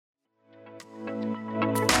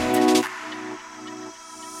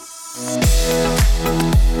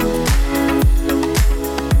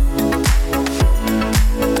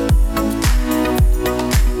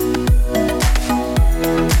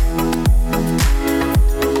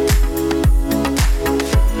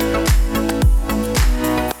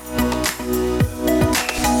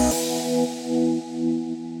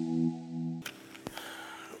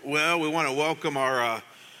welcome our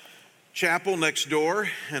chapel next door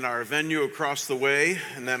and our venue across the way,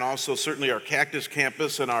 and then also certainly our Cactus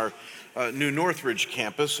campus and our new Northridge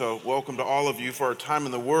campus. So welcome to all of you for our time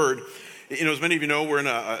in the Word. You know, as many of you know, we're in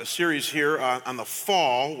a series here on the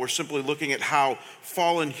fall. We're simply looking at how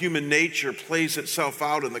fallen human nature plays itself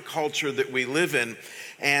out in the culture that we live in.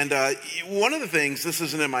 And one of the things, this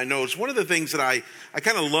isn't in my notes, one of the things that I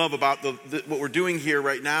kind of love about what we're doing here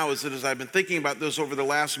right now is that as I've been thinking about this over the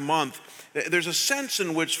last month, there's a sense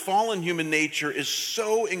in which fallen human nature is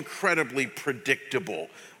so incredibly predictable.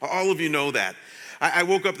 All of you know that. I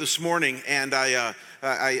woke up this morning and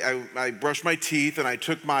I brushed my teeth and I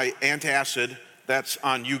took my antacid. That's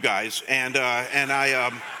on you guys. And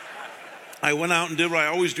I went out and did what I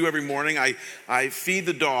always do every morning. I feed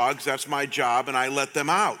the dogs, that's my job, and I let them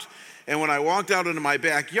out. And when I walked out into my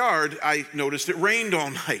backyard, I noticed it rained all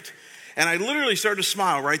night. And I literally started to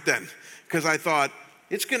smile right then, because I thought,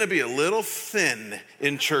 it's going to be a little thin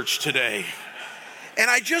in church today.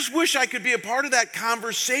 And I just wish I could be a part of that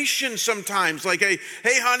conversation sometimes. Like, hey,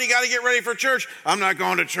 honey, got to get ready for church. I'm not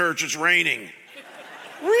going to church, it's raining.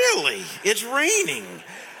 Really? It's raining.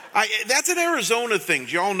 That's an Arizona thing.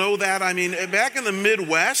 Do you all know that? I mean, back in the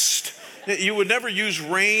Midwest, you would never use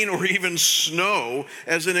rain or even snow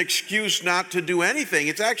as an excuse not to do anything.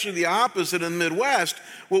 It's actually the opposite in the Midwest.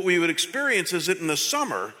 What we would experience is that in the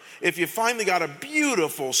summer, if you finally got a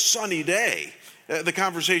beautiful sunny day, the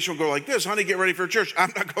conversation will go like this: honey, get ready for church.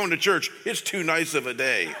 I'm not going to church. It's too nice of a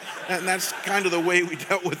day. And that's kind of the way we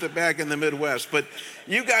dealt with it back in the Midwest. But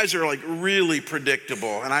you guys are like really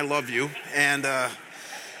predictable, and I love you. And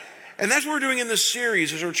that's what we're doing in this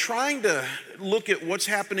series, is we're trying to look at what's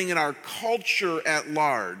happening in our culture at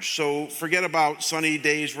large. So forget about sunny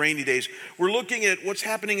days, rainy days. We're looking at what's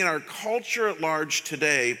happening in our culture at large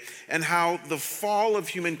today and how the fall of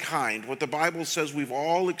humankind, what the Bible says we've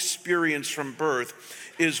all experienced from birth,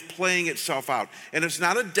 is playing itself out. And it's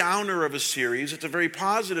not a downer of a series, it's a very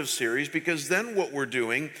positive series, because then what we're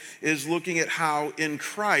doing is looking at how in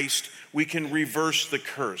Christ we can reverse the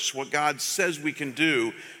curse, what God says we can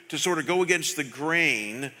do to sort of go against the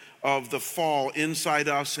grain of the fall inside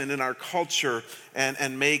us and in our culture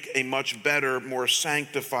and make a much better, more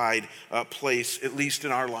sanctified place, at least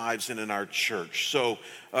in our lives and in our church. So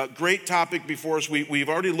great topic before us. We've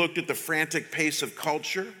already looked at the frantic pace of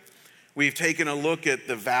culture. We've taken a look at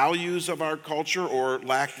the values of our culture or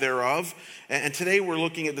lack thereof. And today we're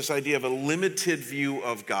looking at this idea of a limited view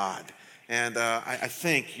of God. And I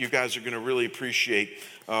think you guys are going to really appreciate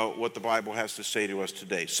what the Bible has to say to us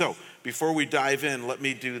today. So before we dive in, let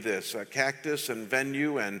me do this. Cactus and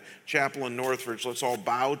Venue and Chapel and Northridge, let's all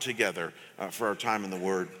bow together for our time in the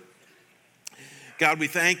Word. God, we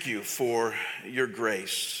thank you for your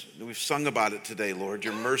grace. We've sung about it today, Lord,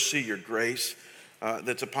 your mercy, your grace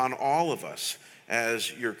that's upon all of us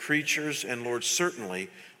as your creatures. And Lord, certainly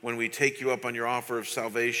when we take you up on your offer of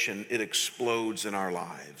salvation, it explodes in our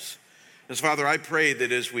lives. And so, Father, I pray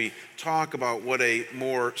that as we talk about what a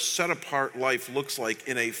more set-apart life looks like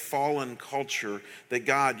in a fallen culture, that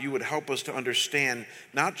God, you would help us to understand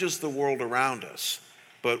not just the world around us,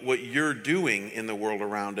 but what you're doing in the world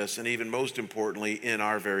around us, and even most importantly, in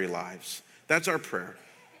our very lives. That's our prayer.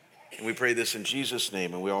 And we pray this in Jesus'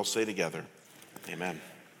 name, and we all say together, amen.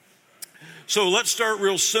 So let's start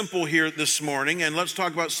real simple here this morning, and let's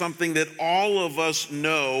talk about something that all of us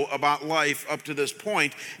know about life up to this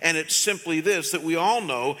point, and it's simply this, that we all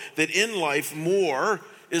know that in life more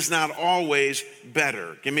is not always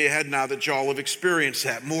better. Give me a head nod that y'all have experienced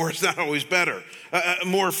that. More is not always better.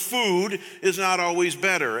 More food is not always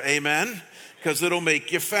better. Amen? Because it'll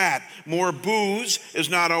make you fat. More booze is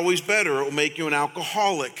not always better. It will make you an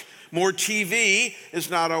alcoholic. More TV is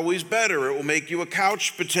not always better. It will make you a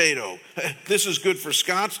couch potato. This is good for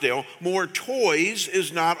Scottsdale. More toys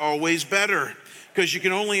is not always better, because you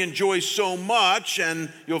can only enjoy so much and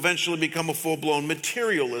you'll eventually become a full-blown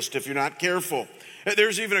materialist if you're not careful.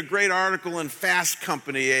 There's even a great article in Fast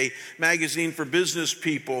Company, a magazine for business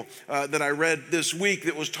people, that I read this week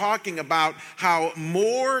that was talking about how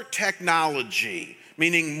more technology,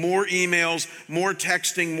 meaning more emails, more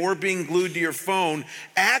texting, more being glued to your phone,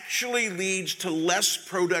 actually leads to less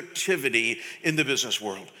productivity in the business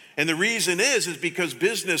world. And the reason is because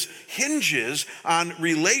business hinges on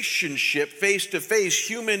relationship, face-to-face,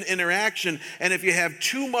 human interaction. And if you have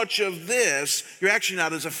too much of this, you're actually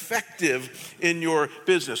not as effective in your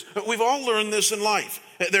business. But we've all learned this in life.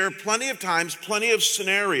 There are plenty of times, plenty of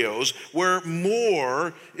scenarios where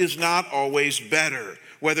more is not always better.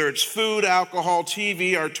 Whether it's food, alcohol,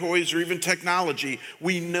 TV, our toys, or even technology,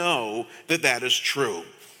 we know that that is true.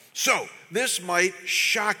 So, this might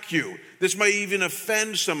shock you. This might even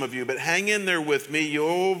offend some of you, but hang in there with me.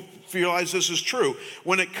 You'll realize this is true.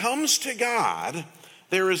 When it comes to God,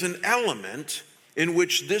 there is an element in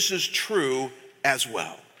which this is true as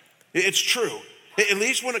well. It's true. At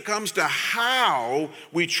least when it comes to how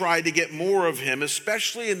we try to get more of him,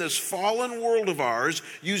 especially in this fallen world of ours,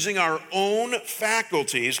 using our own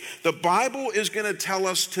faculties, the Bible is going to tell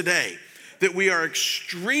us today that we are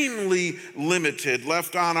extremely limited,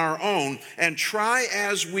 left on our own, and try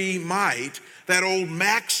as we might, that old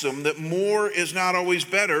maxim that more is not always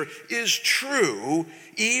better is true,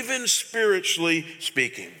 even spiritually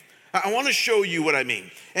speaking. I want to show you what I mean.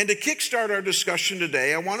 And to kickstart our discussion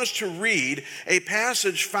today, I want us to read a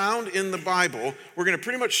passage found in the Bible. We're going to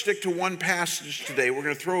pretty much stick to one passage today. We're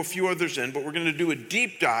going to throw a few others in, but we're going to do a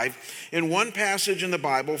deep dive in one passage in the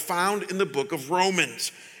Bible found in the book of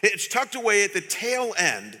Romans. It's tucked away at the tail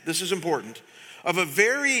end, this is important, of a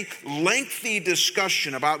very lengthy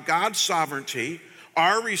discussion about God's sovereignty,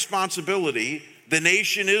 our responsibility, the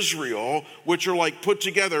nation Israel, which are like put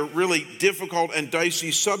together really difficult and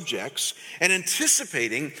dicey subjects, and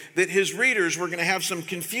anticipating that his readers were going to have some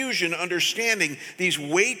confusion understanding these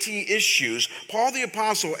weighty issues, Paul the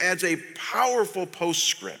Apostle adds a powerful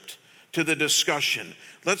postscript to the discussion.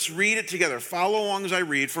 Let's read it together. Follow along as I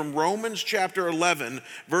read from Romans chapter 11,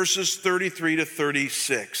 verses 33 to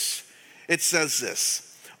 36. It says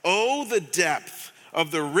this: "Oh, the depth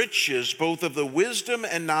of the riches, both of the wisdom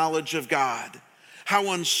and knowledge of God.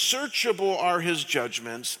 How unsearchable are his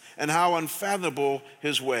judgments and how unfathomable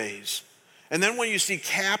his ways." And then when you see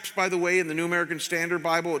caps, by the way, in the New American Standard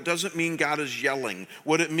Bible, it doesn't mean God is yelling.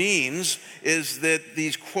 What it means is that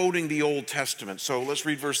he's quoting the Old Testament. So let's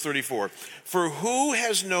read verse 34. "For who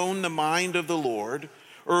has known the mind of the Lord,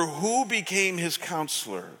 or who became his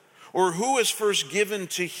counselor, or who was first given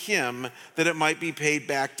to him that it might be paid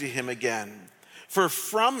back to him again? For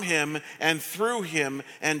from him and through him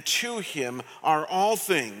and to him are all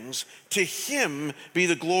things. To him be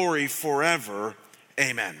the glory forever.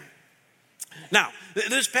 Amen." Now,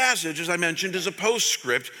 this passage, as I mentioned, is a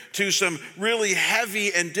postscript to some really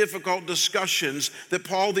heavy and difficult discussions that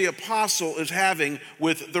Paul the Apostle is having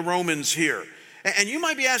with the Romans here. And you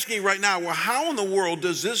might be asking right now, well, how in the world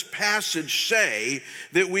does this passage say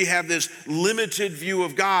that we have this limited view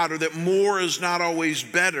of God, or that more is not always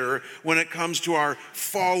better when it comes to our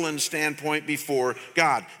fallen standpoint before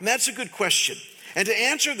God? And that's a good question. And to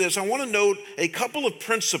answer this, I want to note a couple of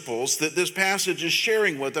principles that this passage is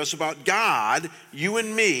sharing with us about God, you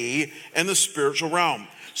and me, and the spiritual realm.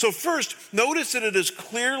 So first, notice that it is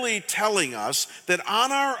clearly telling us that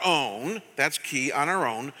on our own, that's key, on our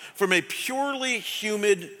own, from a purely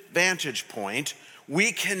human vantage point,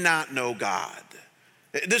 we cannot know God.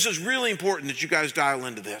 This is really important that you guys dial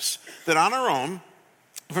into this, that on our own,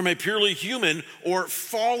 from a purely human or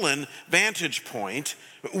fallen vantage point,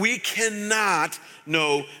 we cannot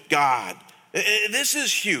know God. This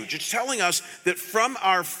is huge. It's telling us that from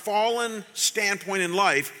our fallen standpoint in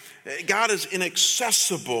life, God is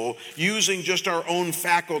inaccessible using just our own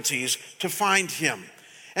faculties to find him.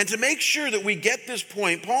 And to make sure that we get this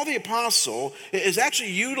point, Paul the Apostle is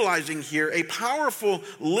actually utilizing here a powerful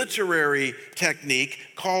literary technique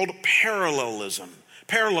called parallelism.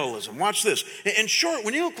 Parallelism. Watch this. In short,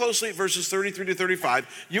 when you look closely at verses 33 to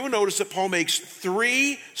 35, you will notice that Paul makes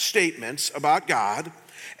three statements about God.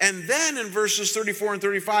 And then in verses 34 and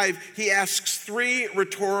 35, he asks three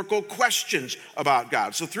rhetorical questions about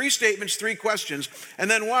God. So three statements, three questions.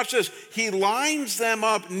 And then watch this. He lines them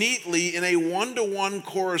up neatly in a one-to-one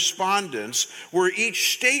correspondence where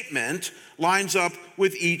each statement lines up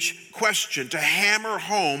with each question to hammer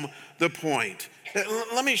home the point.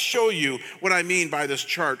 Let me show you what I mean by this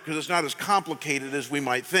chart, because it's not as complicated as we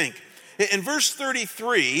might think. In verse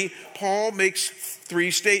 33, Paul makes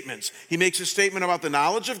three statements. He makes a statement about the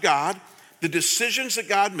knowledge of God, the decisions that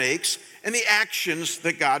God makes, and the actions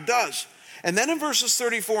that God does. And then in verses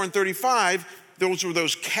 34 and 35, those were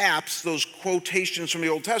those caps, those quotations from the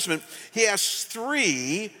Old Testament, he asks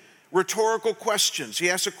three rhetorical questions. He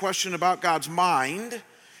asks a question about God's mind.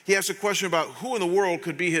 He asks a question about who in the world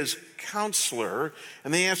could be his counselor.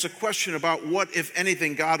 And then he asks a question about what, if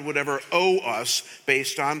anything, God would ever owe us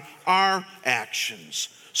based on our actions.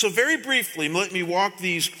 So very briefly, let me walk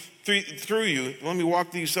these through you. Let me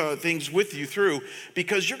walk these things with you through,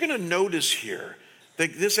 because you're going to notice here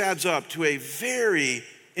that this adds up to a very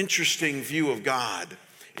interesting view of God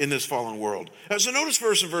in this fallen world. So notice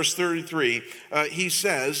in verse 33, he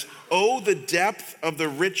says, "Oh, the depth of the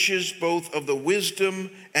riches, both of the wisdom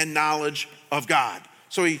and knowledge of God."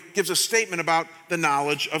 So he gives a statement about the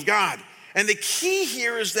knowledge of God. And the key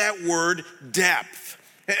here is that word depth.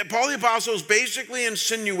 Paul the Apostle is basically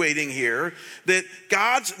insinuating here that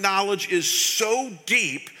God's knowledge is so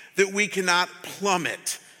deep that we cannot plumb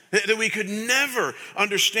it, that we could never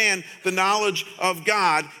understand the knowledge of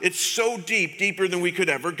God. It's so deep, deeper than we could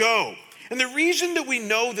ever go. And the reason that we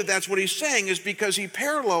know that that's what he's saying is because he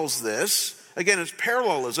parallels this, again, it's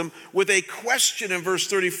parallelism, with a question in verse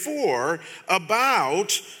 34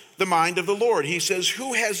 about the mind of the Lord. He says,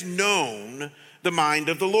 who has known the mind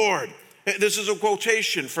of the Lord? This is a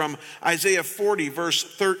quotation from Isaiah 40, verse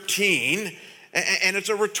 13, and it's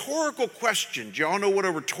a rhetorical question. Do you all know what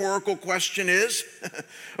a rhetorical question is?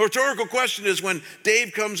 A rhetorical question is when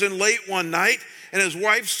Dave comes in late one night and his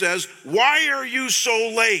wife says, "Why are you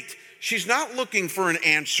so late?" She's not looking for an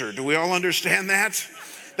answer. Do we all understand that?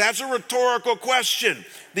 That's a rhetorical question.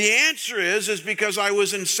 The answer is because I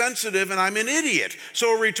was insensitive and I'm an idiot.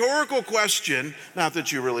 So a rhetorical question, not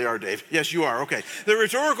that you really are, Dave. Yes, you are. Okay. The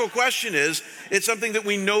rhetorical question is, it's something that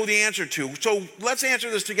we know the answer to. So let's answer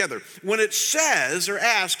this together. When it says or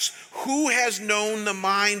asks, who has known the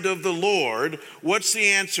mind of the Lord? What's the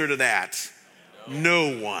answer to that?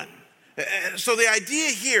 No one. So the idea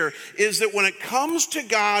here is that when it comes to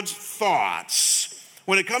God's thoughts,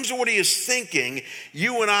 when it comes to what he is thinking,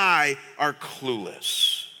 you and I are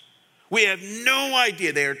clueless. We have no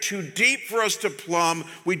idea. They are too deep for us to plumb.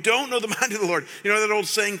 We don't know the mind of the Lord. You know that old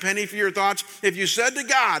saying, penny for your thoughts? If you said to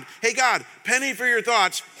God, hey God, penny for your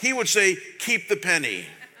thoughts, he would say, keep the penny,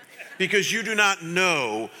 because you do not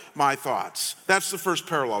know my thoughts. That's the first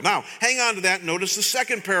parallel. Now, hang on to that. Notice the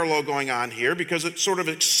second parallel going on here, because it sort of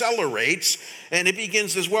accelerates, and it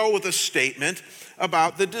begins as well with a statement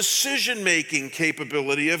about the decision-making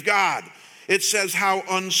capability of God. It says how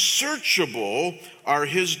unsearchable are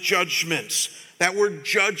his judgments. That word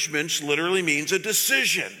judgments literally means a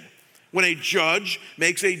decision. When a judge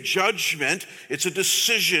makes a judgment, it's a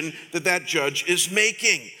decision that judge is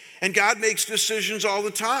making. And God makes decisions all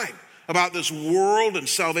the time about this world and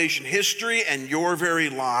salvation history and your very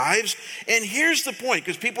lives. And here's the point,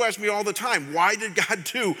 because people ask me all the time, why did God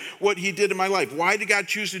do what he did in my life? Why did God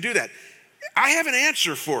choose to do that? I have an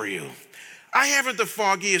answer for you. I haven't the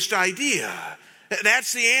foggiest idea.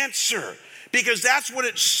 That's the answer. Because that's what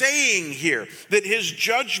it's saying here, that his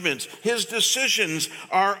judgments, his decisions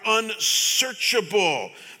are unsearchable.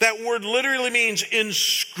 That word literally means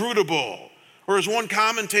inscrutable, or as one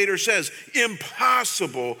commentator says,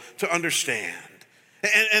 impossible to understand.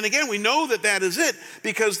 And again, we know that is it,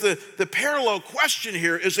 because the parallel question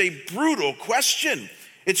here is a brutal question.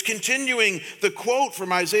 It's continuing the quote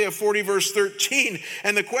from Isaiah 40, verse 13.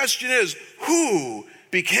 And the question is, who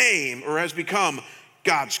became or has become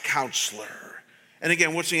God's counselor? And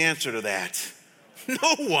again, what's the answer to that?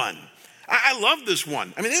 No one. I love this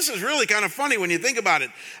one. I mean, this is really kind of funny when you think about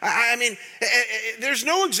it. I mean, there's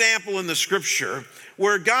no example in the scripture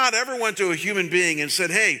where God ever went to a human being and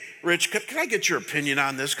said, hey, Rich, can I get your opinion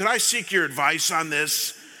on this? Could I seek your advice on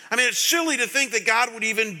this? I mean, it's silly to think that God would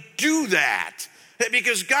even do that,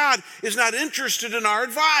 because God is not interested in our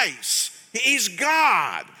advice. He's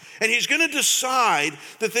God, and he's going to decide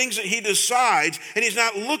the things that he decides, and he's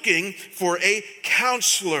not looking for a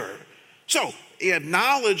counselor. So, you have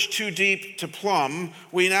knowledge too deep to plumb.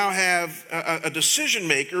 We now have a decision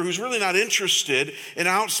maker who's really not interested in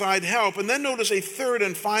outside help. And then notice a third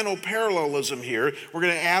and final parallelism here. We're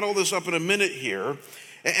going to add all this up in a minute here.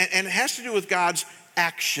 And it has to do with God's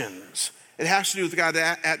actions. It has to do with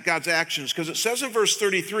God's actions, because it says in verse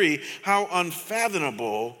 33 how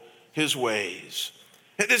unfathomable his ways.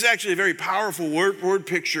 This is actually a very powerful word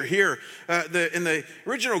picture here. In the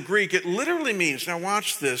original Greek, it literally means, now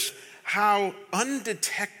watch this, how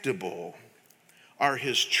undetectable are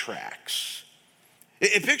his tracks.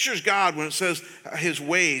 It pictures God when it says his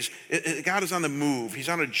ways. God is on the move. He's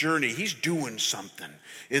on a journey. He's doing something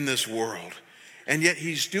in this world. And yet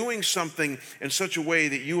he's doing something in such a way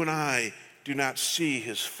that you and I do not see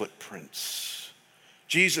his footprints.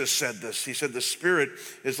 Jesus said this. He said the Spirit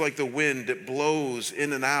is like the wind. It blows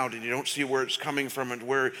in and out, and you don't see where it's coming from and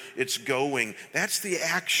where it's going. That's the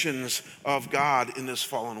actions of God in this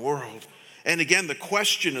fallen world. And again, the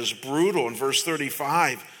question is brutal in verse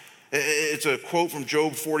 35. It's a quote from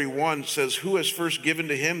Job 41. It says, who has first given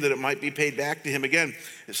to him that it might be paid back to him again?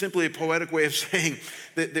 It's simply a poetic way of saying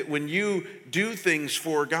that when you do things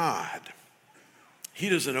for God, he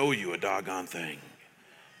doesn't owe you a doggone thing.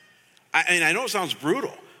 I know it sounds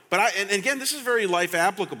brutal, but and again, this is very life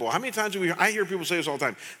applicable. How many times I hear people say this all the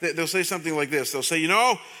time? They'll say something like this. They'll say, you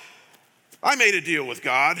know, I made a deal with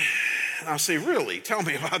God. And I'll say, really? Tell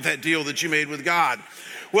me about that deal that you made with God.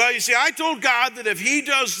 Well, you see, I told God that if he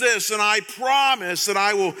does this, and I promise that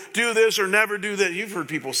I will do this or never do that. You've heard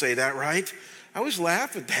people say that, right? I always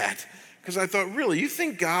laugh at that because I thought, really, you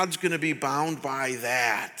think God's going to be bound by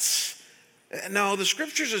that? No, the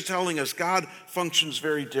scriptures is telling us God functions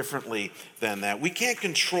very differently than that. We can't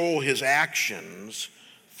control his actions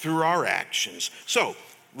through our actions. So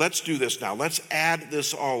let's do this now. Let's add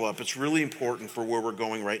this all up. It's really important for where we're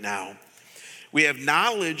going right now. We have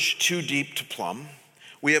knowledge too deep to plumb.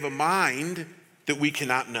 We have a mind that we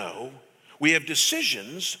cannot know. We have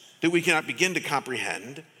decisions that we cannot begin to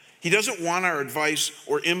comprehend. He doesn't want our advice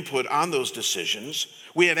or input on those decisions.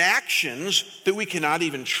 We have actions that we cannot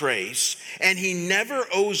even trace, and he never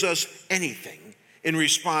owes us anything in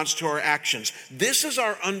response to our actions. This is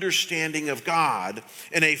our understanding of God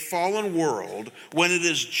in a fallen world when it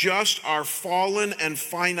is just our fallen and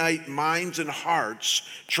finite minds and hearts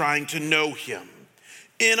trying to know him.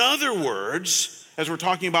 In other words, as we're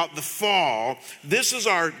talking about the fall, this is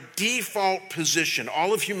our default position,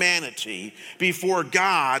 all of humanity before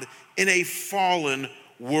God in a fallen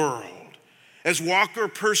world. As Walker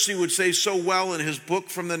Percy would say so well in his book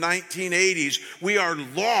from the 1980s, we are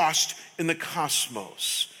lost in the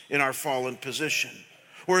cosmos in our fallen position.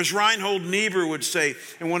 Or as Reinhold Niebuhr would say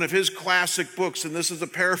in one of his classic books, and this is a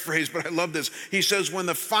paraphrase, but I love this, he says, when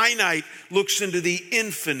the finite looks into the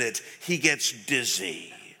infinite, he gets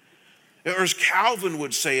dizzy. Or as Calvin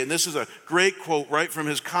would say, and this is a great quote right from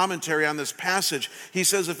his commentary on this passage, he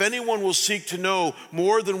says, if anyone will seek to know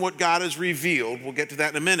more than what God has revealed, we'll get to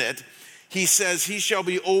that in a minute, he says he shall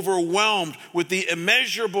be overwhelmed with the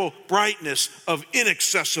immeasurable brightness of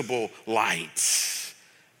inaccessible light.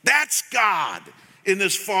 That's God in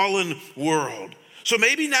this fallen world. So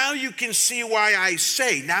maybe now you can see why I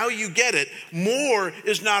say, now you get it, more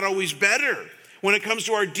is not always better when it comes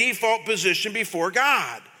to our default position before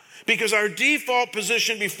God. Because our default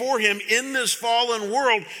position before him in this fallen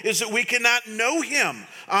world is that we cannot know him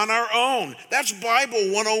on our own. That's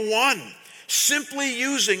Bible 101. Simply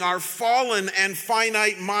using our fallen and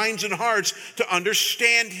finite minds and hearts to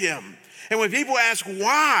understand him. And when people ask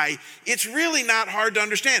why, it's really not hard to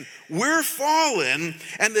understand. We're fallen,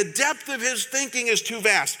 and the depth of his thinking is too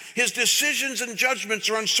vast. His decisions and judgments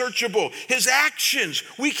are unsearchable. His actions,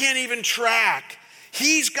 we can't even track.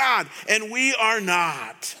 He's God, and we are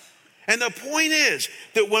not. And the point is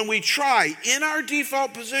that when we try in our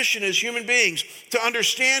default position as human beings to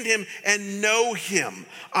understand him and know him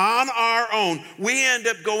on our own, we end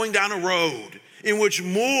up going down a road in which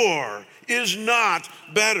more is not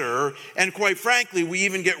better. And quite frankly, we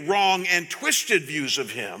even get wrong and twisted views of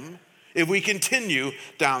him if we continue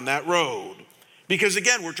down that road. Because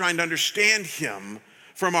again, we're trying to understand him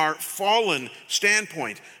from our fallen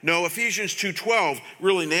standpoint. No, Ephesians 2:12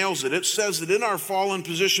 really nails it. It says that in our fallen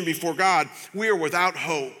position before God, we are without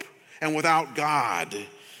hope and without God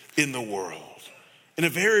in the world. In a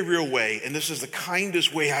very real way, and this is the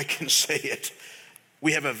kindest way I can say it,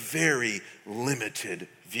 we have a very limited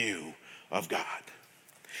view of God.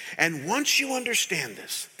 And once you understand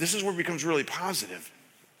this is where it becomes really positive.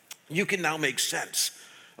 You can now make sense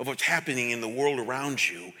of what's happening in the world around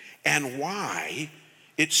you and why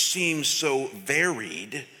it seems so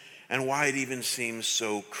varied and why it even seems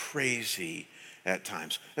so crazy at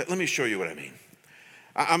times. Let me show you what I mean.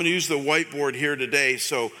 I'm going to use the whiteboard here today.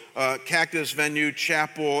 So Cactus Venue,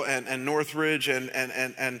 Chapel, and Northridge,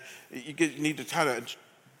 and you need to try to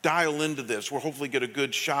dial into this. We'll hopefully get a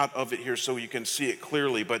good shot of it here so you can see it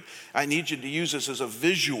clearly. But I need you to use this as a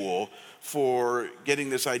visual for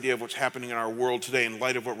getting this idea of what's happening in our world today in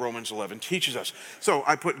light of what Romans 11 teaches us. So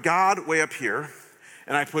I put God way up here.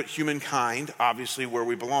 And I put humankind, obviously where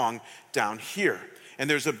we belong, down here. And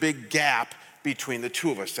there's a big gap between the two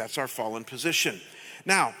of us. That's our fallen position.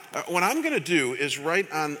 Now, what I'm going to do is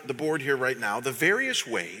write on the board here right now the various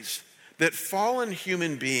ways that fallen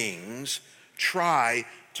human beings try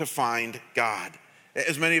to find God.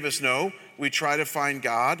 As many of us know, we try to find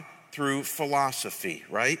God through philosophy,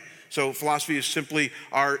 right? So philosophy is simply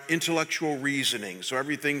our intellectual reasoning. So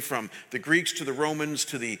everything from the Greeks to the Romans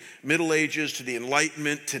to the Middle Ages to the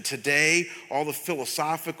Enlightenment to today, all the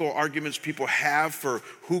philosophical arguments people have for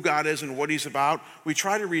who God is and what he's about, we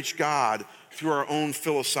try to reach God through our own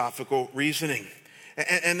philosophical reasoning.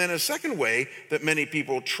 And then a second way that many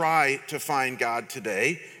people try to find God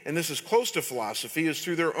today, and this is close to philosophy, is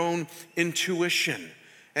through their own intuition.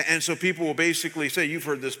 And so people will basically say, you've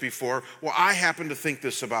heard this before, well, I happen to think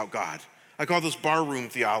this about God. I call this barroom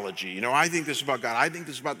theology. You know, I think this about God. I think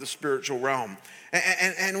this about the spiritual realm.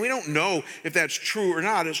 And we don't know if that's true or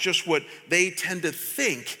not. It's just what they tend to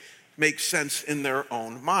think makes sense in their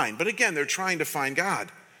own mind. But again, they're trying to find God.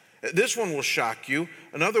 This one will shock you.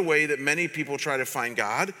 Another way that many people try to find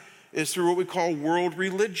God is through what we call world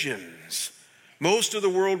religions. Most of the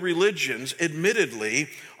world religions, admittedly,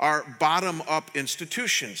 are bottom-up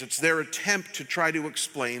institutions. It's their attempt to try to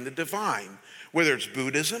explain the divine, whether it's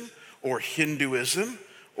Buddhism or Hinduism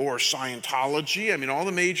or Scientology. I mean, all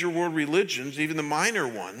the major world religions, even the minor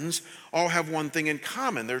ones, all have one thing in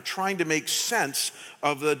common. They're trying to make sense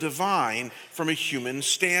of the divine from a human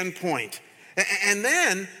standpoint. And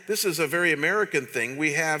then, this is a very American thing,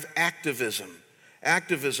 we have activism.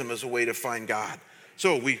 Activism is a way to find God.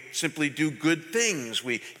 So we simply do good things.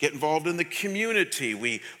 We get involved in the community.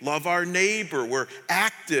 We love our neighbor. We're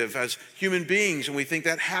active as human beings, and we think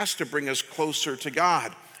that has to bring us closer to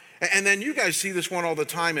God. And then you guys see this one all the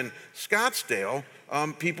time in Scottsdale.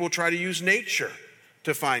 People try to use nature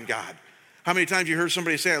to find God. How many times you heard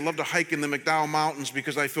somebody say, I love to hike in the McDowell Mountains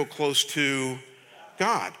because I feel close to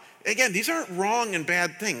God? Again, these aren't wrong and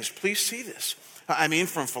bad things. Please see this. I mean,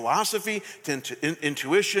 from philosophy to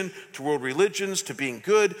intuition, to world religions, to being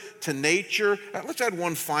good, to nature. Let's add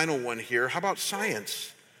one final one here. How about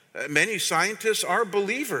science? Many scientists are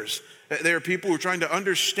believers. They are people who are trying to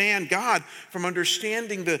understand God from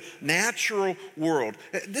understanding the natural world.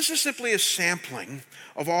 This is simply a sampling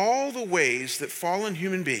of all the ways that fallen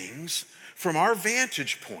human beings, from our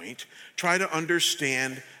vantage point, try to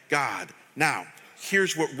understand God. Now,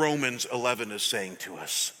 here's what Romans 11 is saying to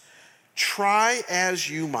us. Try as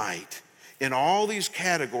you might in all these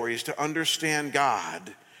categories to understand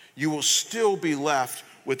God, you will still be left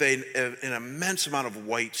with an immense amount of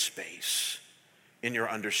white space in your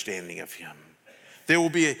understanding of Him. There will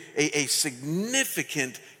be a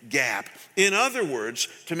significant gap. In other words,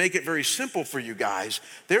 to make it very simple for you guys,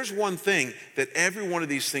 there's one thing that every one of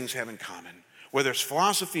these things have in common. Whether it's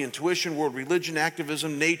philosophy, intuition, world religion,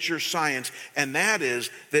 activism, nature, science, and that is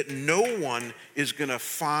that no one is going to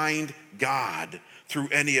find God through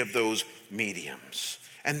any of those mediums.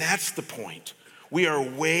 And that's the point. We are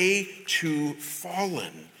way too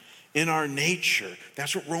fallen in our nature.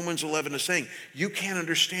 That's what Romans 11 is saying. You can't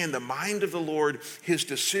understand the mind of the Lord, His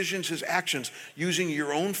decisions, His actions, using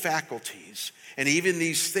your own faculties, and even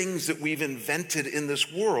these things that we've invented in this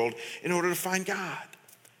world in order to find God.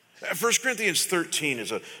 1 Corinthians 13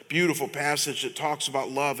 is a beautiful passage that talks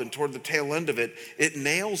about love, and toward the tail end of it, it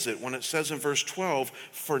nails it when it says in verse 12,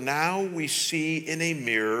 for now we see in a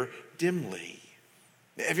mirror dimly.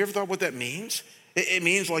 Have you ever thought what that means? It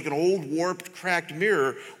means like an old warped, cracked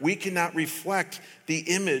mirror, we cannot reflect the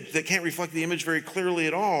image, that can't reflect the image very clearly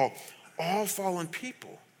at all. All fallen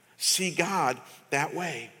people see God that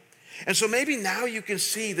way. And so maybe now you can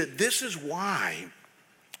see that this is why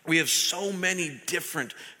we have so many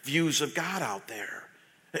different views of God out there,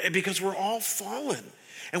 because we're all fallen.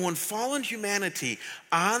 And when fallen humanity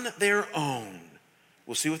on their own,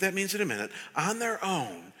 we'll see what that means in a minute, on their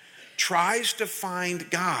own tries to find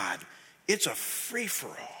God, it's a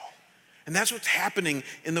free-for-all. And that's what's happening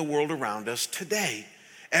in the world around us today.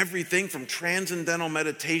 Everything from transcendental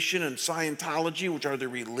meditation and Scientology, which are the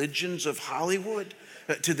religions of Hollywood,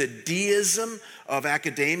 to the deism of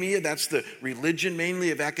academia, that's the religion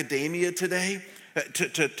mainly of academia today,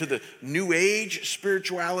 to the New Age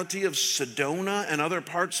spirituality of Sedona and other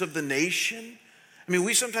parts of the nation. I mean,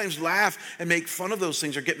 we sometimes laugh and make fun of those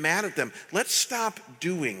things or get mad at them. Let's stop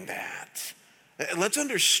doing that. Let's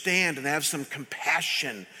understand and have some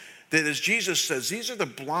compassion that, as Jesus says, these are the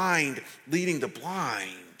blind leading the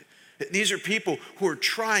blind. These are people who are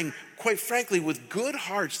trying, quite frankly, with good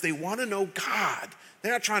hearts. They want to know God.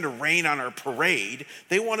 They're not trying to rain on our parade.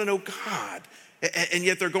 They want to know God. And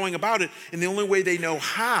yet they're going about it in the only way they know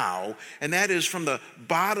how, and that is from the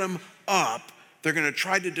bottom up. They're going to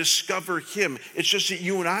try to discover Him. It's just that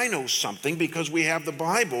you and I know something because we have the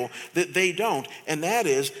Bible that they don't, and that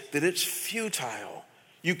is that it's futile.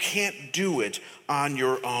 You can't do it on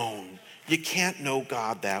your own. You can't know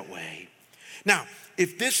God that way. Now,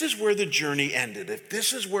 if this is where the journey ended, if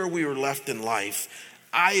this is where we were left in life,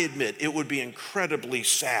 I admit it would be incredibly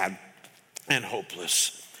sad and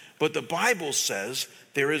hopeless. But the Bible says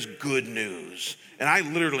there is good news. And I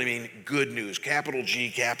literally mean good news, capital G,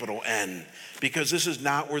 capital N, because this is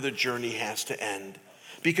not where the journey has to end.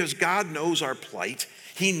 Because God knows our plight,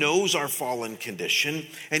 He knows our fallen condition,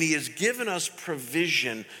 and He has given us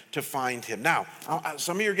provision to find Him. Now,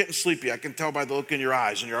 some of you are getting sleepy. I can tell by the look in your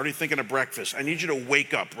eyes, and you're already thinking of breakfast. I need you to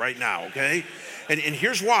wake up right now, okay? And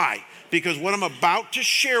here's why. Because what I'm about to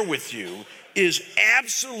share with you is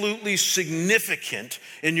absolutely significant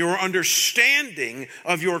in your understanding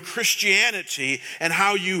of your Christianity and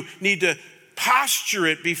how you need to posture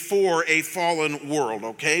it before a fallen world,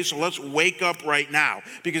 okay? So let's wake up right now,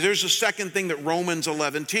 because there's a second thing that Romans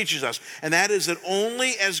 11 teaches us, and that is that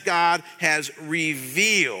only as God has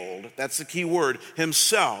revealed, that's the key word,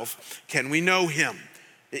 himself, can we know him.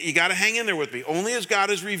 You got to hang in there with me. Only as God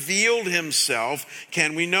has revealed himself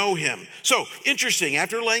can we know him. So, interesting,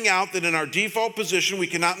 after laying out that in our default position we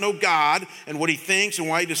cannot know God and what he thinks and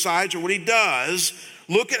why he decides or what he does,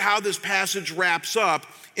 look at how this passage wraps up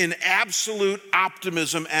in absolute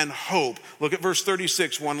optimism and hope. Look at verse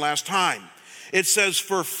 36 one last time. It says,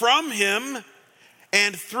 "For from him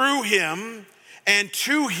and through him and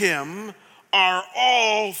to him are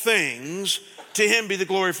all things. To him be the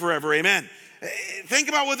glory forever. Amen." Think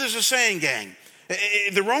about what this is saying, gang.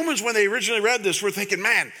 The Romans, when they originally read this, were thinking,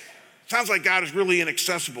 man, sounds like God is really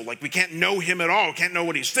inaccessible. Like we can't know him at all, can't know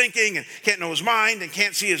what he's thinking, and can't know his mind, and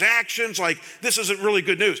can't see his actions. Like this isn't really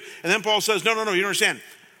good news. And then Paul says, no, you don't understand.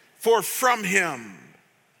 For from him.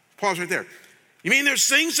 Pause right there. You mean there's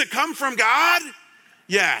things that come from God?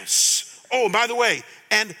 Yes. Oh, and by the way,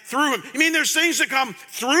 and through him. You mean there's things that come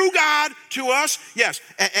through God to us? Yes,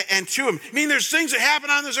 and to him. You mean there's things that happen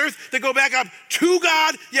on this earth that go back up to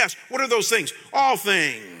God? Yes. What are those things? All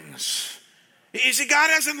things. You see, God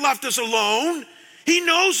hasn't left us alone. He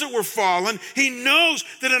knows that we're fallen. He knows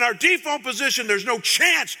that in our default position, there's no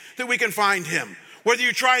chance that we can find him. Whether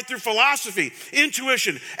you try it through philosophy,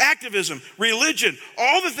 intuition, activism, religion,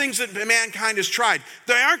 all the things that mankind has tried,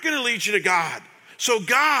 they aren't going to lead you to God. So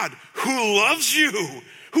God, who loves you,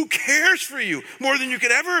 who cares for you more than you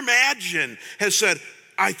could ever imagine, has said,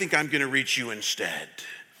 I think I'm going to reach you instead.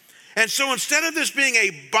 And so instead of this being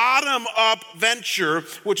a bottom-up venture,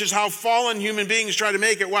 which is how fallen human beings try to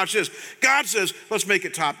make it, watch this. God says, let's make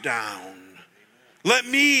it top-down. Let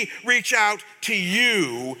me reach out to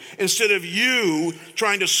you instead of you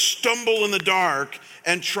trying to stumble in the dark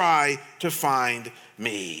and try to find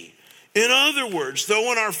me. In other words,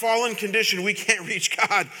 though in our fallen condition we can't reach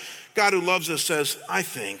God, God who loves us says, I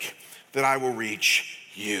think that I will reach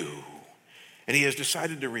you. And he has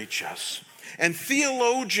decided to reach us. And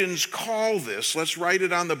theologians call this, let's write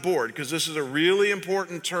it on the board because this is a really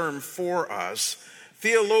important term for us.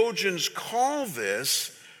 Theologians call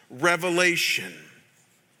this revelation.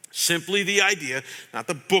 Simply the idea, not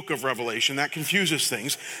the book of Revelation, that confuses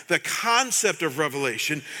things. The concept of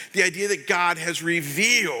revelation, the idea that God has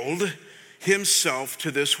revealed himself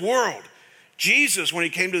to this world. Jesus, when he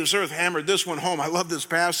came to this earth, hammered this one home. I love this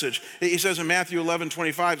passage. He says in Matthew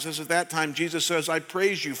 11:25, it says at that time, Jesus says, I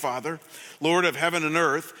praise you, Father, Lord of heaven and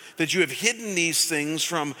earth, that you have hidden these things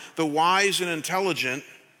from the wise and intelligent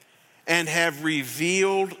and have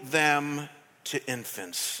revealed them to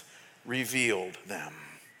infants. Revealed them.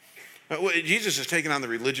 Jesus is taking on the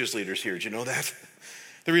religious leaders here. Did you know that?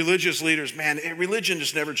 The religious leaders, man, religion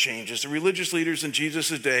just never changes. The religious leaders in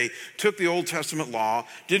Jesus' day took the Old Testament law,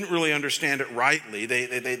 didn't really understand it rightly.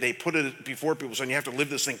 They put it before people saying you have to live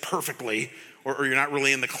this thing perfectly or you're not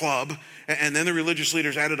really in the club. And then the religious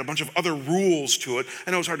leaders added a bunch of other rules to it.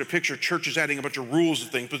 I know it's hard to picture churches adding a bunch of rules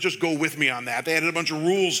to things, but just go with me on that. They added a bunch of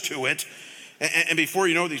rules to it. And before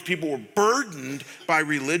you know it, these people were burdened by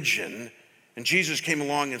religion. And Jesus came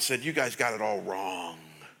along and said, you guys got it all wrong.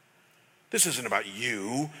 This isn't about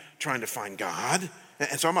you trying to find God.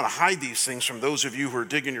 And so I'm going to hide these things from those of you who are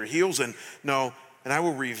digging your heels in. No, and I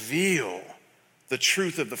will reveal the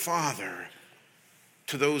truth of the Father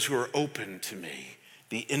to those who are open to me,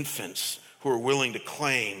 the infants who are willing to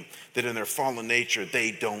claim that in their fallen nature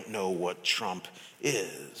they don't know what Trump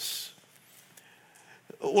is.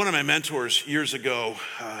 One of my mentors years ago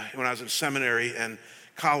when I was in seminary and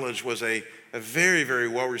college was a very, very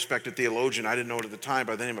well-respected theologian. I didn't know it at the time,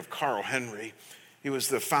 by the name of Carl Henry. He was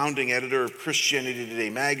the founding editor of Christianity Today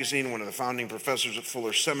magazine, one of the founding professors at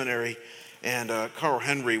Fuller Seminary. And Carl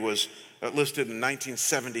Henry was listed in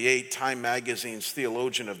 1978 Time magazine's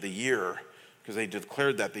Theologian of the Year, because they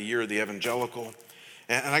declared that the year of the evangelical.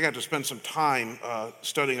 And I got to spend some time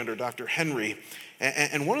studying under Dr. Henry.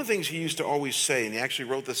 And one of the things he used to always say, and he actually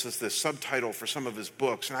wrote this as the subtitle for some of his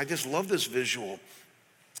books, and I just love this visual,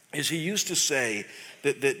 is he used to say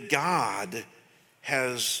that God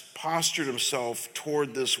has postured himself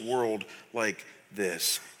toward this world like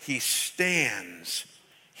this. He stands,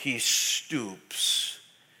 he stoops,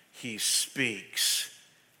 he speaks,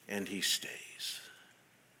 and he stays.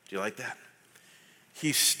 Do you like that?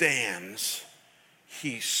 He stands,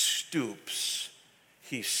 he stoops,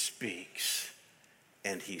 he speaks,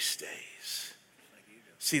 and he stays.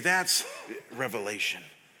 See, that's revelation.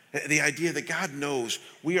 The idea that God knows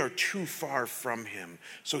we are too far from him.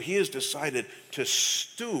 So he has decided to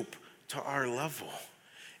stoop to our level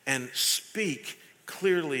and speak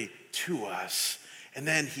clearly to us. And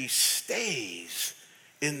then he stays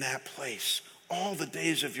in that place all the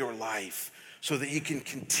days of your life so that he can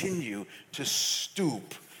continue to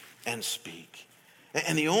stoop and speak.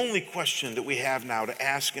 And the only question that we have now to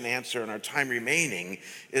ask and answer in our time remaining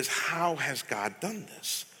is, how has God done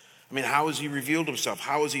this? I mean, how has he revealed himself?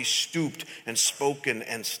 How has he stooped and spoken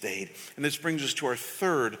and stayed? And this brings us to our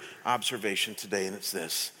third observation today, and it's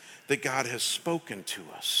this: that God has spoken to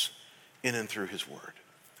us in and through his word.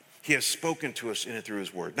 He has spoken to us in and through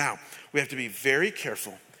his word. Now, we have to be very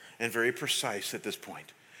careful and very precise at this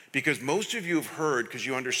point, because most of you have heard, because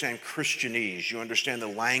you understand Christianese, you understand the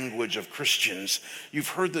language of Christians, you've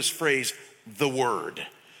heard this phrase, the word.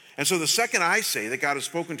 And so the second I say that God has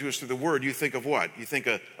spoken to us through the word, you think of what? You think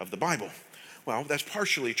of the Bible. Well, that's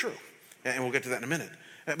partially true, and we'll get to that in a minute.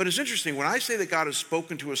 But it's interesting, when I say that God has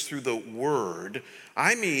spoken to us through the word,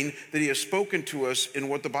 I mean that he has spoken to us in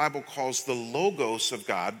what the Bible calls the logos of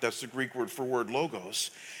God. That's the Greek word for word,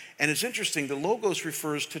 logos. And it's interesting, the logos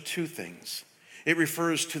refers to two things. It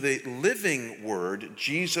refers to the living word,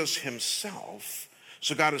 Jesus himself.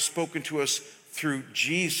 So God has spoken to us through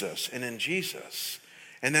Jesus and in Jesus.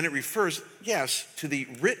 And then it refers, yes, to the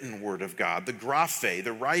written word of God, the graphe,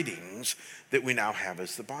 the writings that we now have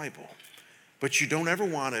as the Bible. But you don't ever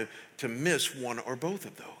want to miss one or both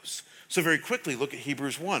of those. So very quickly, look at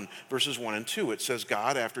Hebrews 1, verses 1 and 2. It says,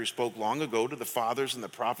 God, after he spoke long ago to the fathers and the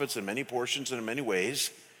prophets in many portions and in many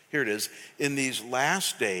ways, here it is, in these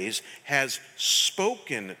last days has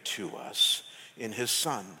spoken to us in his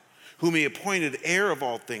Son, whom he appointed heir of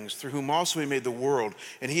all things, through whom also he made the world.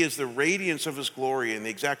 And he is the radiance of his glory and the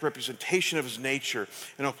exact representation of his nature,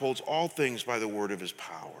 and upholds all things by the word of his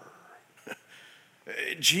power.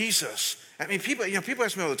 Jesus, I mean, people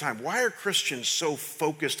ask me all the time, why are Christians so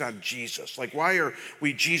focused on Jesus? Like, why are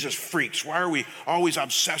we Jesus freaks? Why are we always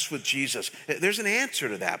obsessed with Jesus? There's an answer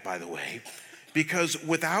to that, by the way, because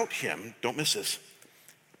without him, don't miss this,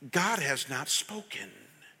 God has not spoken.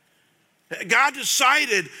 God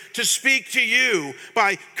decided to speak to you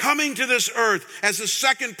by coming to this earth as the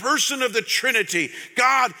second person of the Trinity,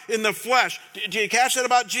 God in the flesh. Do you catch that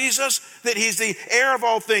about Jesus? That he's the heir of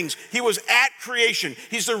all things. He was at creation.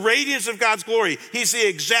 He's the radiance of God's glory. He's the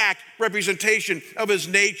exact representation of his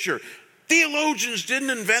nature. Theologians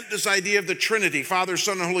didn't invent this idea of the Trinity, Father,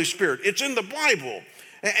 Son, and Holy Spirit. It's in the Bible.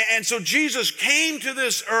 And so Jesus came to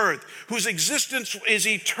this earth whose existence is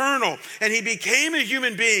eternal, and he became a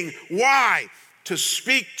human being. Why? To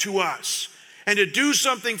speak to us and to do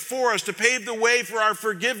something for us, to pave the way for our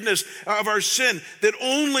forgiveness of our sin that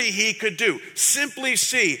only he could do. Simply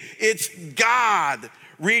see, it's God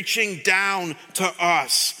reaching down to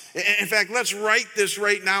us. In fact, let's write this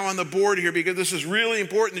right now on the board here, because this is really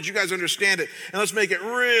important that you guys understand it. And let's make it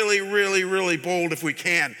really, really, really bold if we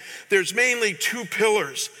can. There's mainly two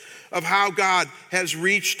pillars of how God has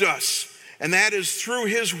reached us. And that is through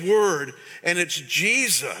his word. And it's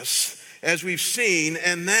Jesus, as we've seen.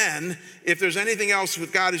 And then, if there's anything else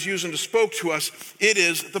that God is using to spoke to us, it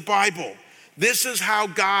is the Bible. This is how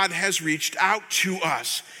God has reached out to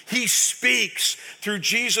us. He speaks through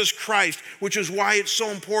Jesus Christ, which is why it's so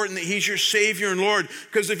important that he's your Savior and Lord.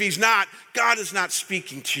 Because if he's not, God is not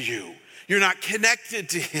speaking to you. You're not connected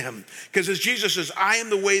to him. Because as Jesus says, I am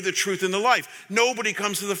the way, the truth, and the life. Nobody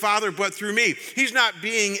comes to the Father but through me. He's not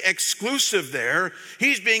being exclusive there.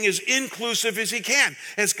 He's being as inclusive as he can,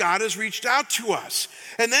 as God has reached out to us.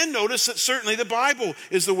 And then notice that certainly the Bible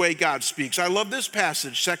is the way God speaks. I love this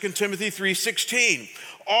passage, 2 Timothy 3:16.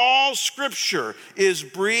 All scripture is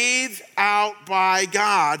breathed out by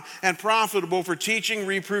God and profitable for teaching,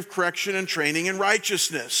 reproof, correction, and training in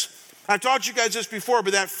righteousness. I've taught you guys this before,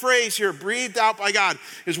 but that phrase here, breathed out by God,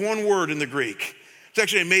 is one word in the Greek. It's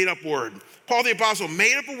actually a made-up word. Paul the Apostle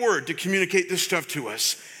made up a word to communicate this stuff to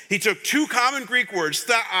us. He took two common Greek words,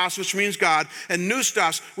 theos, which means God, and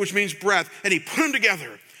pneustos, which means breath, and he put them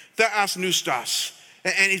together. Theos, pneustos.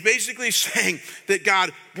 And he's basically saying that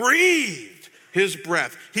God breathed his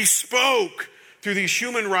breath. He spoke through these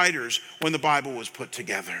human writers when the Bible was put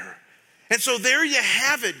together. And so there you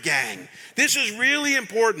have it, gang. This is really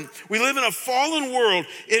important. We live in a fallen world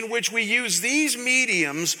in which we use these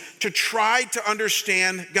mediums to try to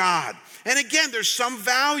understand God. And again, there's some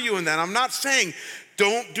value in that. I'm not saying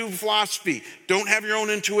don't do philosophy, don't have your own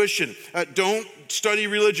intuition, don't study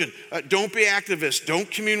religion, don't be activists, don't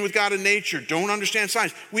commune with God and nature, don't understand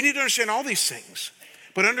science. We need to understand all these things,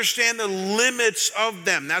 but understand the limits of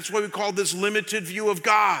them. That's why we call this limited view of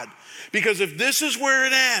God. Because if this is where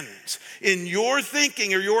it ends, in your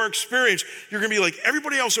thinking or your experience, you're going to be like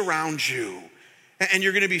everybody else around you. And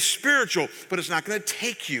you're going to be spiritual, but it's not going to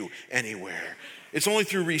take you anywhere. It's only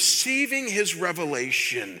through receiving his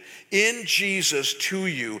revelation in Jesus to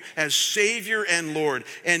you as Savior and Lord,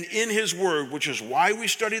 and in his word, which is why we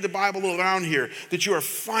study the Bible around here, that you are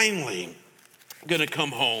finally going to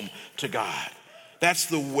come home to God. That's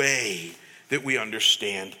the way that we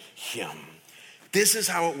understand him. This is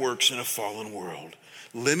how it works in a fallen world.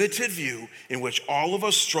 Limited view in which all of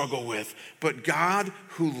us struggle with, but God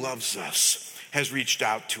who loves us has reached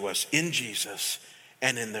out to us in Jesus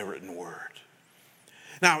and in the written word.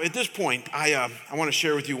 Now, at this point, I want to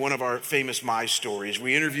share with you one of our famous My Stories.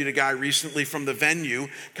 We interviewed a guy recently from the Venue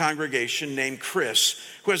congregation named Chris,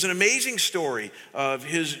 who has an amazing story of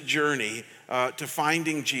his journey to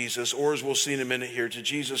finding Jesus, or as we'll see in a minute here, to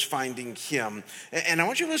Jesus finding him. And I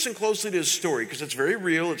want you to listen closely to his story, because it's very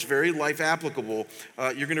real, it's very life applicable.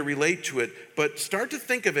 You're going to relate to it, but start to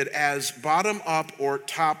think of it as bottom up or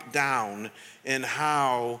top down in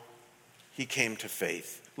how he came to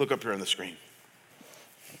faith. Look up here on the screen.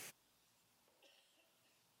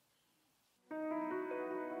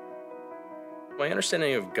 My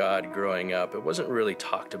understanding of God growing up, it wasn't really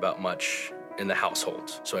talked about much in the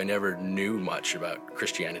household. So I never knew much about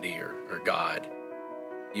Christianity or God.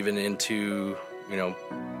 Even into,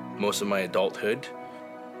 most of my adulthood.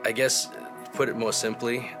 I guess, put it most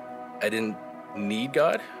simply, I didn't need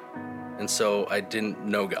God, and so I didn't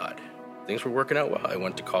know God. Things were working out well. I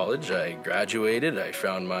went to college, I graduated, I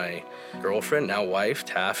found my girlfriend, now wife,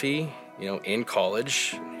 Taffy, in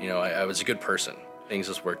college. I was a good person. Things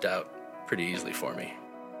just worked out pretty easily for me.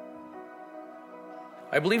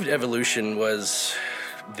 I believed evolution was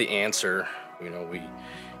the answer. We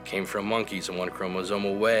came from monkeys and one chromosome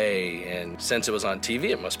away, and since it was on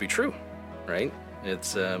TV, it must be true, right?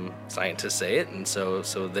 It's scientists say it, and so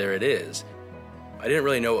there it is. I didn't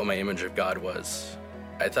really know what my image of God was.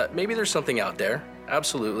 I thought maybe there's something out there.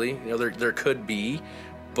 Absolutely, there could be,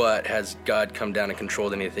 but has God come down and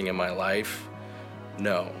controlled anything in my life?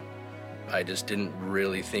 No. I just didn't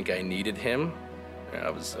really think I needed him. I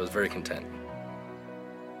was very content.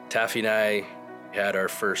 Taffy and I had our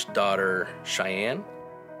first daughter, Cheyenne.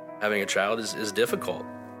 Having a child is difficult.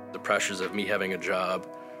 The pressures of me having a job,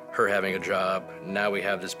 her having a job, now we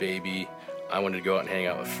have this baby. I wanted to go out and hang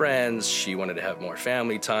out with friends. She wanted to have more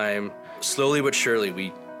family time. Slowly but surely,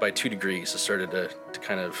 we, by 2 degrees, started to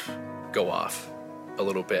kind of go off a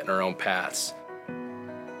little bit in our own paths.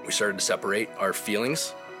 We started to separate our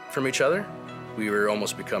feelings from each other. We were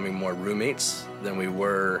almost becoming more roommates than we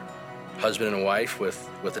were husband and wife with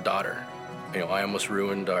a daughter. I almost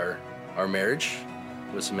ruined our marriage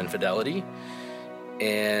with some infidelity,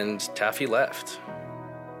 and Taffy left.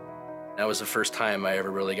 That was the first time I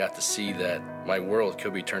ever really got to see that my world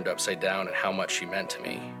could be turned upside down and how much she meant to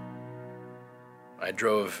me. I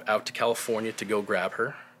drove out to California to go grab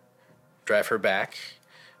her, drive her back.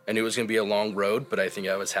 I knew it was going to be a long road, but I think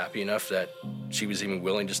I was happy enough that she was even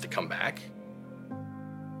willing just to come back.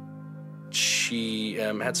 She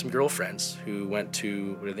had some girlfriends who went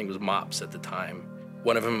to what I think was MOPS at the time.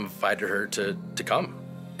 One of them invited her to come.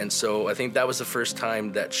 And so I think that was the first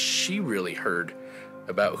time that she really heard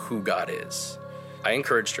about who God is. I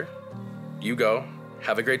encouraged her. You go,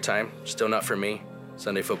 have a great time, still not for me,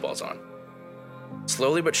 Sunday football's on.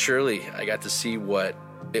 Slowly but surely, I got to see what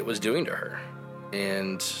it was doing to her.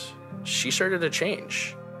 And she started to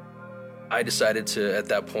change. I decided to, at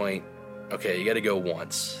that point, okay, you got to go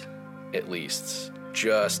once, at least,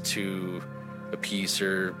 just to appease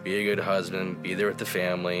her, be a good husband, be there with the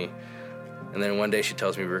family. And then one day she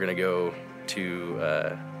tells me we're going to go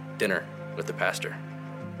to dinner with the pastor.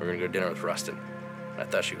 We're going to go to dinner with Rustin. I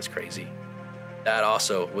thought she was crazy. That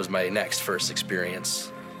also was my next first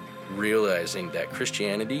experience, realizing that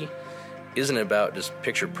Christianity isn't about just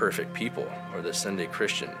picture-perfect people or the Sunday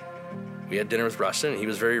Christian. We had dinner with Rustin, and he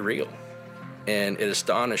was very real. And it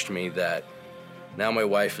astonished me that now my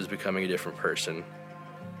wife is becoming a different person.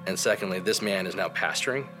 And secondly, this man is now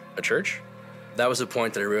pastoring a church. That was the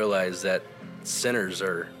point that I realized that sinners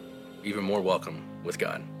are even more welcome with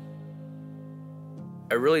God.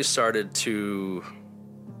 I really started to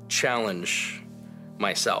challenge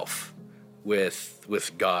myself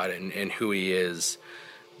with God and who he is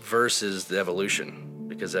versus the evolution,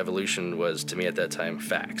 because evolution was, to me at that time,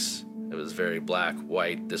 facts. It was very black,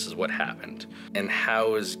 white, this is what happened. And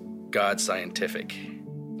how is God scientific?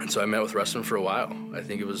 And so I met with Rustin for a while. I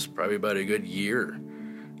think it was probably about a good year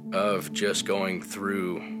of just going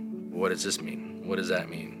through, what does this mean? What does that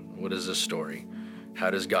mean? What is this story? How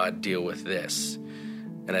does God deal with this?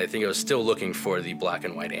 And I think I was still looking for the black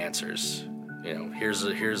and white answers. Here's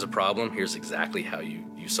a problem, here's exactly how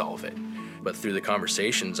you solve it. But through the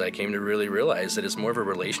conversations, I came to really realize that it's more of a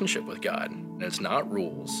relationship with God, and it's not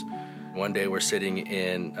rules. One day we're sitting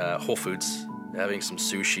in Whole Foods having some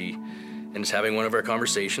sushi and just having one of our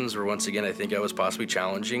conversations where once again I think I was possibly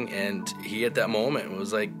challenging, and he at that moment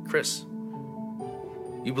was like, Chris,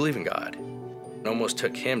 you believe in God. It almost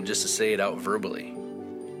took him just to say it out verbally.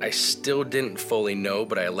 I still didn't fully know,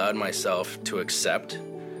 but I allowed myself to accept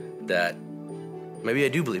that maybe I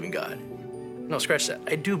do believe in God. No, scratch that.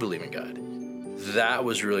 I do believe in God. That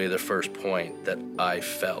was really the first point that I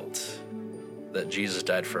felt that Jesus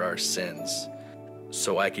died for our sins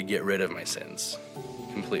so I could get rid of my sins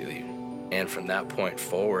completely. And from that point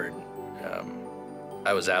forward,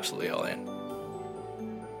 I was absolutely all in.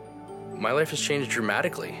 My life has changed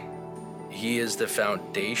dramatically. He is the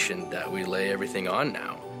foundation that we lay everything on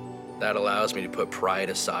now. That allows me to put pride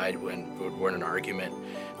aside when we're in an argument.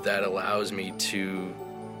 That allows me to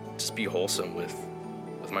just be wholesome with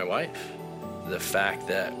my wife. The fact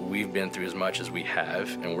that we've been through as much as we have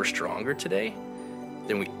and we're stronger today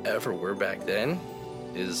than we ever were back then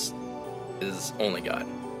is only God.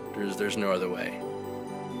 There's no other way.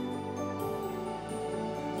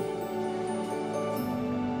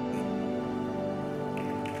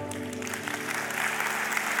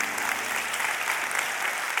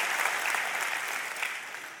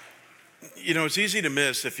 You know, it's easy to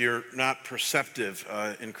miss if you're not perceptive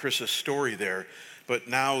in Chris's story there, but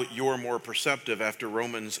now you're more perceptive after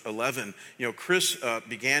Romans 11. You know, Chris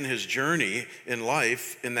began his journey in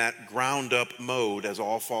life in that ground-up mode, as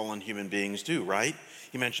all fallen human beings do, right?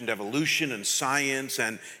 He mentioned evolution and science,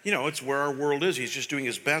 and, you know, it's where our world is. He's just doing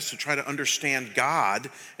his best to try to understand God,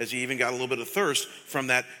 as he even got a little bit of thirst from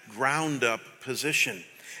that ground-up position.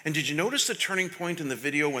 And did you notice the turning point in the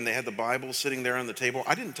video when they had the Bible sitting there on the table?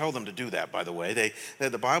 I didn't tell them to do that, by the way. They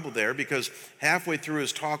had the Bible there because halfway through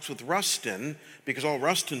his talks with Rustin, because all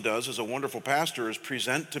Rustin does as a wonderful pastor is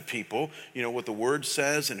present to people, you know, what the Word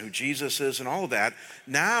says and who Jesus is and all of that.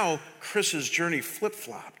 Now, Chris's journey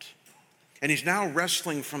flip-flopped. And he's now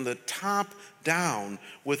wrestling from the top down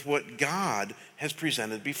with what God has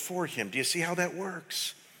presented before him. Do you see how that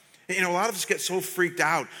works? You know, a lot of us get so freaked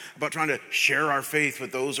out about trying to share our faith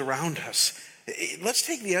with those around us. Let's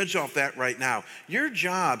take the edge off that right now. Your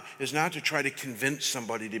job is not to try to convince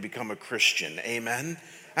somebody to become a Christian. Amen?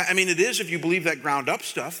 I mean, it is if you believe that ground up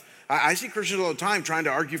stuff. I see Christians all the time trying to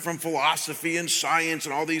argue from philosophy and science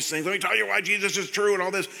and all these things. Let me tell you why Jesus is true and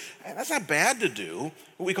all this. That's not bad to do.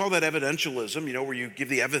 We call that evidentialism, you know, where you give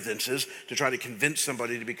the evidences to try to convince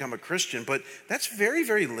somebody to become a Christian. But that's very,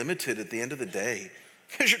 very limited at the end of the day.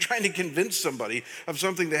 Because you're trying to convince somebody of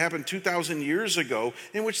something that happened 2,000 years ago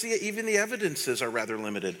in which even the evidences are rather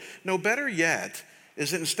limited. No, better yet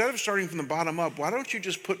is that instead of starting from the bottom up, why don't you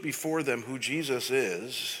just put before them who Jesus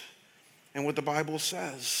is and what the Bible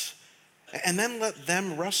says? And then let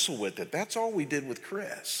them wrestle with it. That's all we did with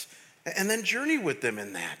Chris. And then journey with them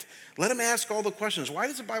in that. Let them ask all the questions. Why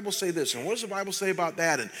does the Bible say this? And what does the Bible say about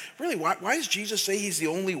that? And really, why does Jesus say he's the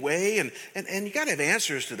only way? And you got to have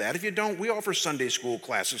answers to that. If you don't, we offer Sunday school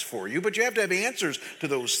classes for you, but you have to have answers to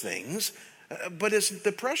those things. But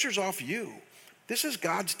the pressure's off you. This is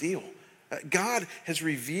God's deal. God has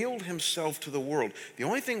revealed himself to the world. The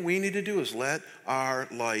only thing we need to do is let our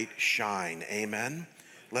light shine. Amen?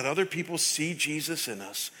 Let other people see Jesus in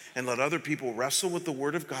us, and let other people wrestle with the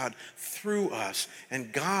Word of God through us,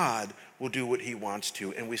 and God will do what he wants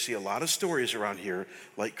to. And we see a lot of stories around here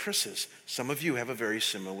like Chris's. Some of you have a very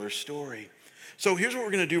similar story. So here's what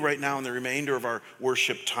we're going to do right now in the remainder of our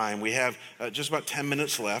worship time. We have just about 10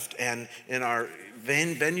 minutes left, and in our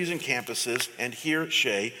venues and campuses, and here at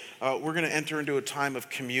Shea, we're going to enter into a time of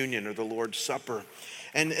communion, or the Lord's Supper.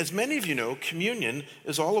 And as many of you know, communion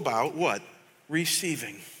is all about what?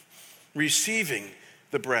 Receiving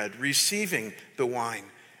the bread, receiving the wine,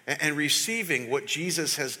 and receiving what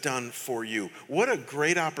Jesus has done for you. What a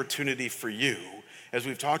great opportunity for you, as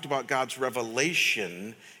we've talked about God's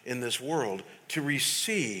revelation in this world, to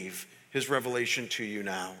receive his revelation to you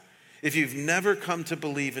now. If you've never come to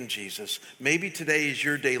believe in Jesus, maybe today is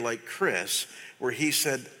your day like Chris, where he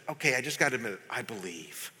said, okay, I just got to admit it, I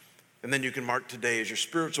believe. And then you can mark today as your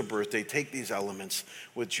spiritual birthday. Take these elements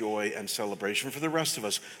with joy and celebration. For the rest of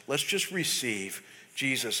us, let's just receive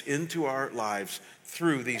Jesus into our lives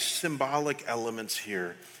through these symbolic elements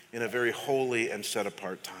here in a very holy and set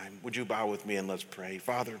apart time. Would you bow with me and let's pray.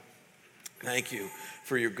 Father, thank you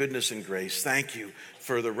for your goodness and grace. Thank you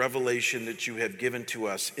for the revelation that you have given to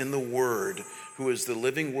us in the Word, who is the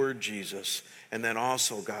living Word, Jesus, and then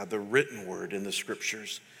also, God, the written Word in the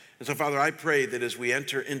Scriptures. And so, Father, I pray that as we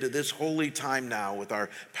enter into this holy time now with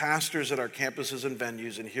our pastors at our campuses and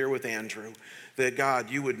venues and here with Andrew, that,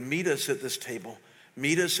 God, you would meet us at this table,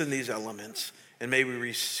 meet us in these elements, and may we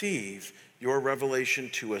receive your revelation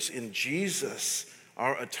to us in Jesus,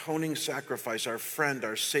 our atoning sacrifice, our friend,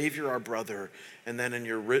 our Savior, our brother, and then in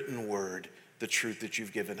your written word, the truth that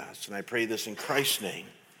you've given us. And I pray this in Christ's name.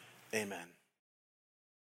 Amen.